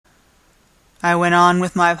I went on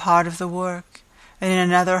with my part of the work, and in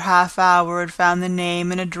another half-hour had found the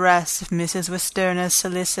name and address of Mrs. Westerna's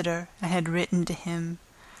solicitor, and had written to him.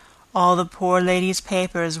 All the poor lady's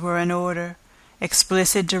papers were in order.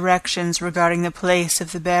 Explicit directions regarding the place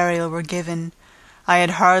of the burial were given. I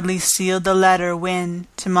had hardly sealed the letter when,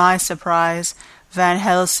 to my surprise, Van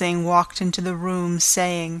Helsing walked into the room,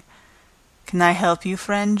 saying, "Can I help you,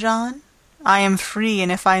 friend John? I am free,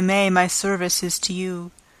 and if I may, my service is to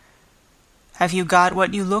you." "Have you got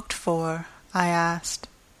what you looked for?" I asked.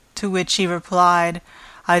 To which he replied,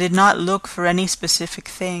 "I did not look for any specific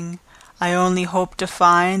thing. I only hoped to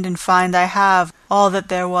find, and find I have, all that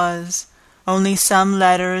there was. Only some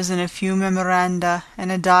letters and a few memoranda,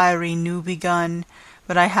 and a diary new begun.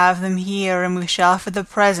 But I have them here, and we shall for the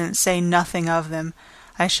present say nothing of them.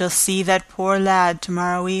 I shall see that poor lad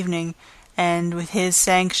tomorrow evening, and, with his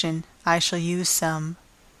sanction, I shall use some."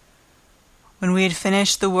 When we had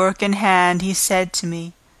finished the work in hand, he said to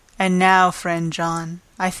me, "And now, friend John,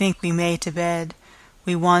 I think we may to bed.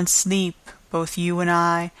 We want sleep, both you and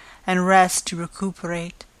I, and rest to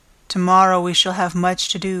recuperate. Tomorrow we shall have much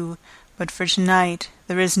to do, but for tonight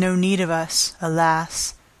there is no need of us,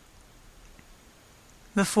 alas."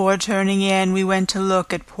 Before turning in, we went to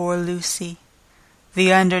look at poor Lucy.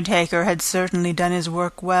 The undertaker had certainly done his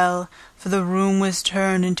work well, for the room was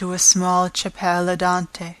turned into a small chapelle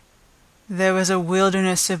andante. There was a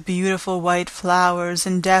wilderness of beautiful white flowers,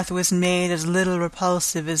 and death was made as little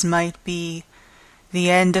repulsive as might be. The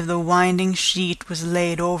end of the winding sheet was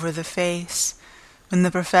laid over the face. When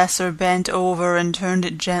the professor bent over and turned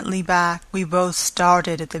it gently back, we both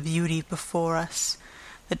started at the beauty before us,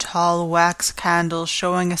 the tall wax candle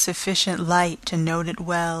showing a sufficient light to note it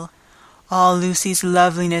well. All Lucy's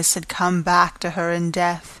loveliness had come back to her in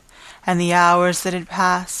death, and the hours that had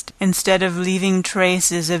passed, instead of leaving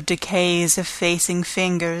traces of decays effacing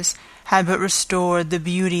fingers, had but restored the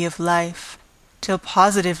beauty of life, till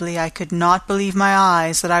positively I could not believe my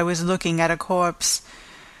eyes that I was looking at a corpse.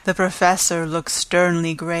 The professor looked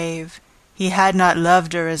sternly grave. He had not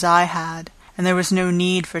loved her as I had, and there was no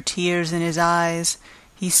need for tears in his eyes.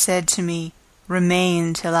 He said to me,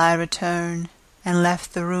 "Remain till I return," and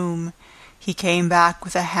left the room. He came back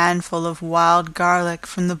with a handful of wild garlic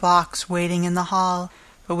from the box waiting in the hall,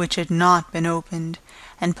 but which had not been opened,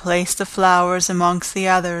 and placed the flowers amongst the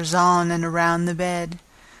others on and around the bed.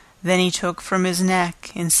 Then he took from his neck,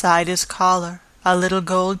 inside his collar, a little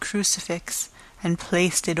gold crucifix, and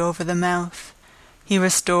placed it over the mouth. He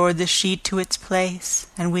restored the sheet to its place,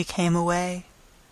 and we came away.